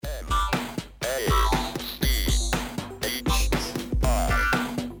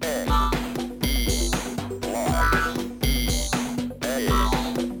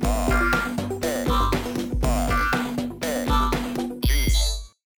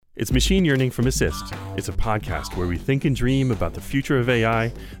It's Machine Yearning from Assist. It's a podcast where we think and dream about the future of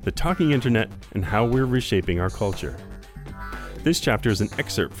AI, the talking internet, and how we're reshaping our culture. This chapter is an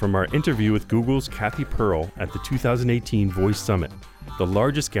excerpt from our interview with Google's Kathy Pearl at the 2018 Voice Summit, the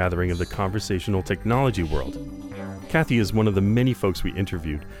largest gathering of the conversational technology world. Kathy is one of the many folks we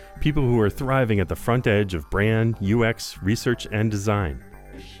interviewed, people who are thriving at the front edge of brand, UX, research, and design.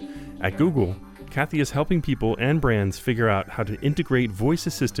 At Google, Kathy is helping people and brands figure out how to integrate voice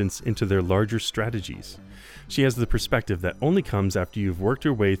assistants into their larger strategies. She has the perspective that only comes after you've worked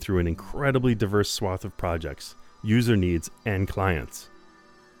your way through an incredibly diverse swath of projects, user needs, and clients.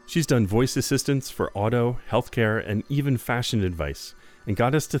 She's done voice assistants for auto, healthcare, and even fashion advice, and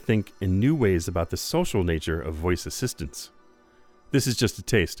got us to think in new ways about the social nature of voice assistants. This is just a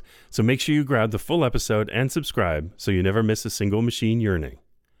taste, so make sure you grab the full episode and subscribe so you never miss a single Machine Yearning.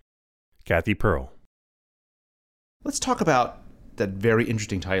 Kathy Pearl. Let's talk about that very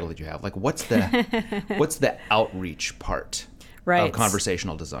interesting title that you have. Like, what's the outreach part of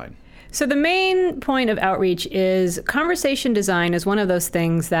conversational design? So the main point of outreach is conversation design is one of those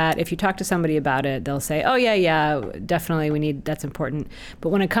things that if you talk to somebody about it, they'll say, oh, yeah, definitely that's important. But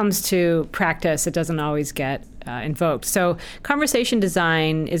when it comes to practice, it doesn't always get invoked. So conversation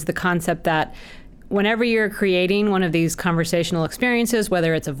design is the concept that whenever you're creating one of these conversational experiences,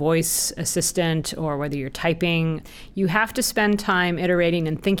 whether it's a voice assistant or whether you're typing, you have to spend time iterating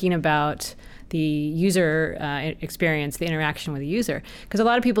and thinking about the user experience, the interaction with the user. Because a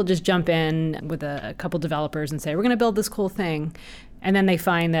lot of people just jump in with a couple developers and say, we're going to build this cool thing. And then they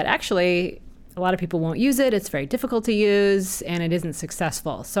find that actually a lot of people won't use it. It's very difficult to use and it isn't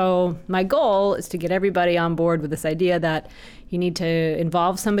successful. So my goal is to get everybody on board with this idea that you need to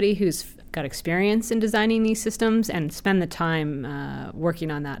involve somebody who's got experience in designing these systems and spend the time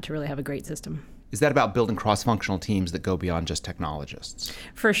working on that to really have a great system. Is that about building cross-functional teams that go beyond just technologists?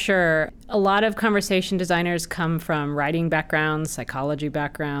 For sure. A lot of conversation designers come from writing backgrounds, psychology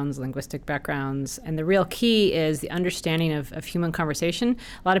backgrounds, linguistic backgrounds, and the real key is the understanding of human conversation.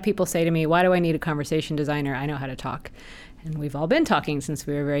 A lot of people say to me, why do I need a conversation designer? I know how to talk. And we've all been talking since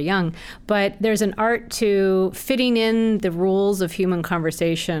we were very young. But there's an art to fitting in the rules of human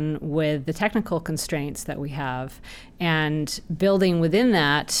conversation with the technical constraints that we have and building within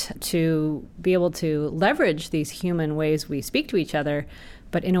that to be able to leverage these human ways we speak to each other,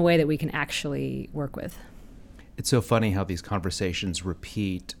 but in a way that we can actually work with. It's so funny how these conversations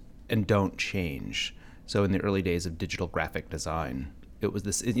repeat and don't change. So in the early days of digital graphic design, it was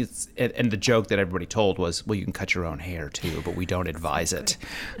this, and the joke that everybody told was, well, you can cut your own hair too, but we don't advise it.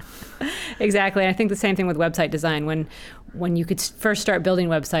 Exactly. And I think the same thing with website design. When you could first start building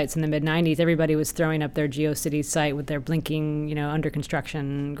websites in the mid-90s, everybody was throwing up their GeoCities site with their blinking, under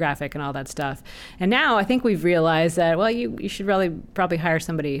construction graphic and all that stuff. And now I think we've realized that, well, you should probably hire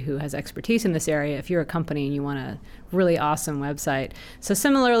somebody who has expertise in this area if you're a company and you want a really awesome website. So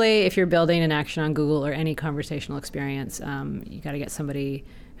similarly, if you're building an action on Google or any conversational experience, you got to get somebody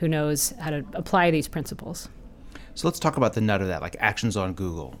who knows how to apply these principles. So let's talk about the nut of that, like actions on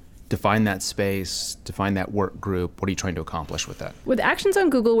Google. Define that space, define that work group. What are you trying to accomplish with that? With Actions on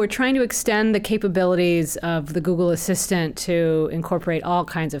Google, we're trying to extend the capabilities of the Google Assistant to incorporate all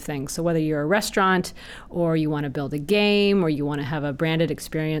kinds of things. So whether you're a restaurant or you want to build a game or you want to have a branded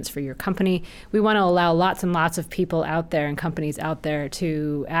experience for your company, we want to allow lots and lots of people out there and companies out there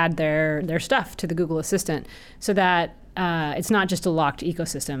to add their stuff to the Google Assistant so that it's not just a locked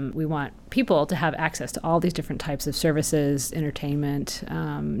ecosystem. We want people to have access to all these different types of services, entertainment,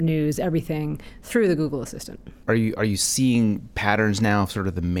 news, everything through the Google Assistant. Are you seeing patterns now, sort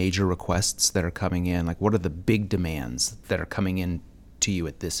of the major requests that are coming in? Like, what are the big demands that are coming in to you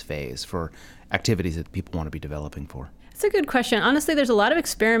at this phase for activities that people want to be developing for? That's a good question. Honestly, there's a lot of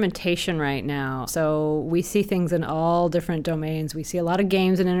experimentation right now. So we see things in all different domains. We see a lot of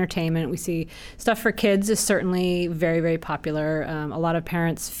games and entertainment. We see stuff for kids is certainly very, very popular. A lot of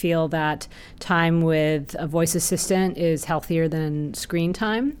parents feel that time with a voice assistant is healthier than screen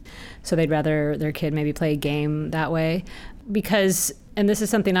time. So they'd rather their kid maybe play a game that way. Because, and this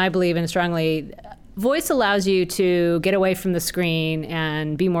is something I believe in strongly, voice allows you to get away from the screen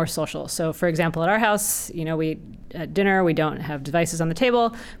and be more social. So for example, at our house, at dinner, we don't have devices on the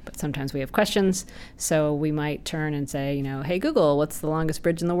table, but sometimes we have questions. So we might turn and say, hey, Google, what's the longest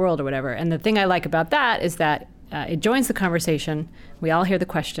bridge in the world or whatever. And the thing I like about that is that it joins the conversation. We all hear the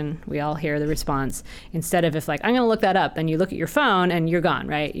question. We all hear the response. Instead of I'm going to look that up, and you look at your phone and you're gone,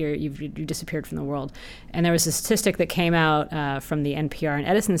 right? You've disappeared from the world. And there was a statistic that came out from the NPR and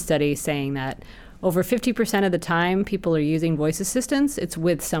Edison study saying that over 50% of the time people are using voice assistants, it's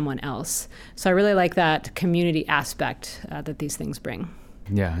with someone else. So I really like that community aspect that these things bring.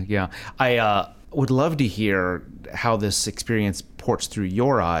 Yeah. I would love to hear how this experience ports through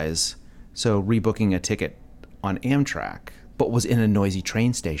your eyes. So rebooking a ticket on Amtrak, but was in a noisy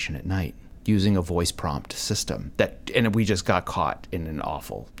train station at night using a voice prompt system and we just got caught in an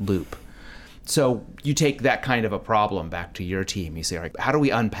awful loop. So you take that kind of a problem back to your team. You say, all right, how do we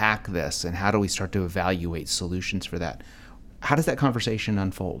unpack this and how do we start to evaluate solutions for that? How does that conversation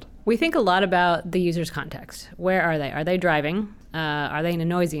unfold? We think a lot about the user's context. Where are they? Are they driving? Are they in a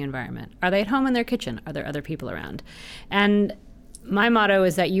noisy environment? Are they at home in their kitchen? Are there other people around? And my motto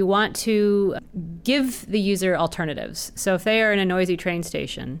is that you want to give the user alternatives. So if they are in a noisy train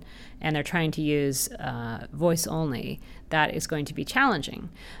station and they're trying to use voice only, that is going to be challenging.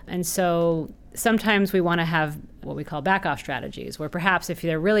 And so sometimes we want to have what we call back-off strategies, where perhaps if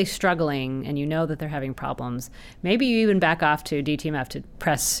they're really struggling and you know that they're having problems, maybe you even back off to DTMF to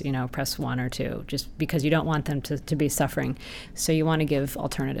press 1 or 2, just because you don't want them to be suffering. So you want to give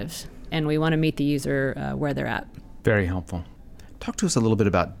alternatives, and we want to meet the user where they're at. Very helpful. Talk to us a little bit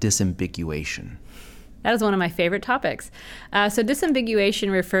about disambiguation. That is one of my favorite topics. So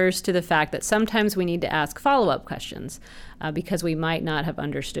disambiguation refers to the fact that sometimes we need to ask follow-up questions because we might not have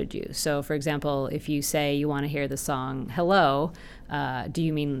understood you. So, for example, if you say you want to hear the song Hello, do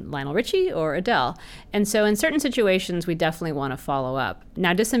you mean Lionel Richie or Adele? And so in certain situations, we definitely want to follow up.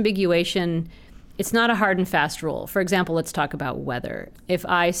 Now, disambiguation, it's not a hard and fast rule. For example, let's talk about weather. If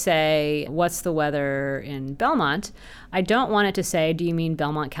I say, what's the weather in Belmont? I don't want it to say, do you mean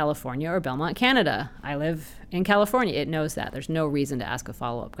Belmont, California or Belmont, Canada? I live in California. It knows that. There's no reason to ask a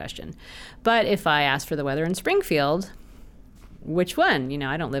follow-up question. But if I ask for the weather in Springfield, which one?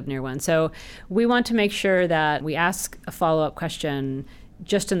 I don't live near one. So we want to make sure that we ask a follow-up question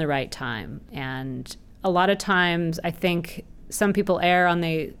just in the right time. And a lot of times, I think some people err on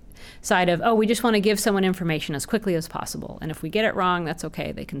the side of, we just want to give someone information as quickly as possible. And if we get it wrong, that's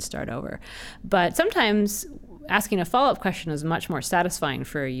okay. They can start over. But sometimes asking a follow-up question is much more satisfying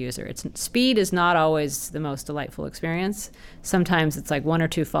for a user. Speed is not always the most delightful experience. Sometimes it's like 1 or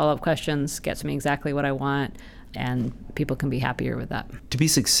 2 follow-up questions gets me exactly what I want, and people can be happier with that. To be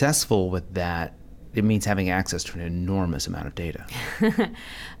successful with that, it means having access to an enormous amount of data.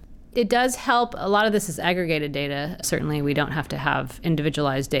 It does help. A lot of this is aggregated data. Certainly, we don't have to have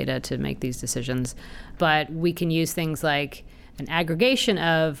individualized data to make these decisions, but we can use things like an aggregation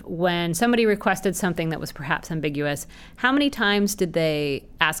of when somebody requested something that was perhaps ambiguous, how many times did they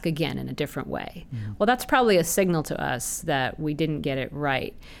ask again in a different way? Mm-hmm. Well, that's probably a signal to us that we didn't get it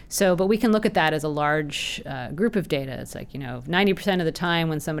right. But we can look at that as a large group of data. It's like, 90% of the time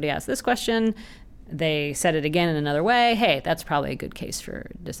when somebody asks this question, they said it again in another way. Hey, that's probably a good case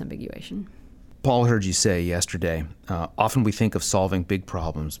for disambiguation. Paul heard you say yesterday, often we think of solving big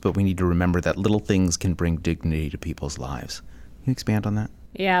problems, but we need to remember that little things can bring dignity to people's lives. Can you expand on that?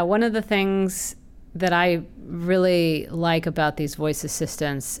 Yeah, one of the things that I really like about these voice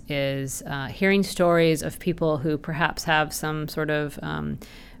assistants is hearing stories of people who perhaps have some sort of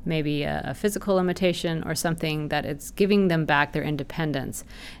maybe a physical limitation or something that it's giving them back their independence.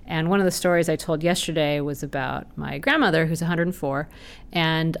 And one of the stories I told yesterday was about my grandmother, who's 104,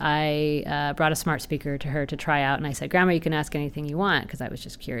 and I brought a smart speaker to her to try out, and I said, Grandma, you can ask anything you want, because I was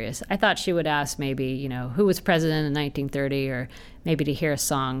just curious. I thought she would ask maybe, who was president in 1930, or maybe to hear a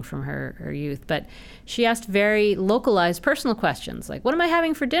song from her youth. But she asked very localized personal questions, like, what am I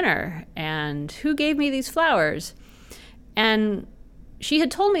having for dinner? And who gave me these flowers? And she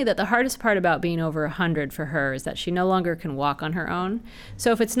had told me that the hardest part about being over 100 for her is that she no longer can walk on her own.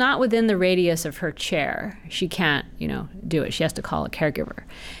 So if it's not within the radius of her chair, she can't, do it. She has to call a caregiver.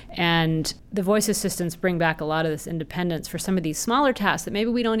 And the voice assistants bring back a lot of this independence for some of these smaller tasks that maybe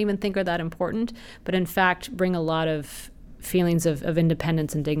we don't even think are that important, but in fact bring a lot of feelings of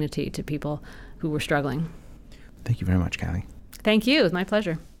independence and dignity to people who were struggling. Thank you very much, Callie. Thank you. It was my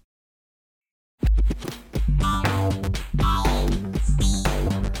pleasure.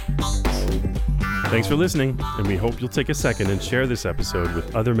 Thanks for listening, and we hope you'll take a second and share this episode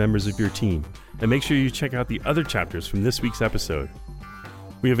with other members of your team. And make sure you check out the other chapters from this week's episode.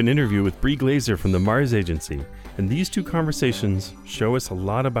 We have an interview with Brie Glazer from the Mars Agency, and these two conversations show us a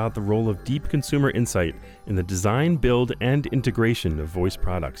lot about the role of deep consumer insight in the design, build, and integration of voice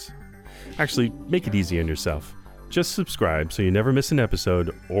products. Actually, make it easy on yourself. Just subscribe so you never miss an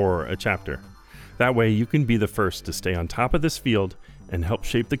episode or a chapter. That way you can be the first to stay on top of this field and help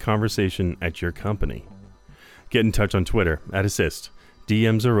shape the conversation at your company. Get in touch on Twitter @Assist.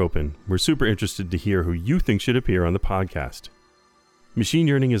 DMs are open. We're super interested to hear who you think should appear on the podcast. Machine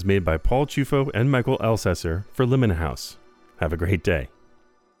Yearning is made by Paul Chufo and Michael Elsesser for Lemon House. Have a great day.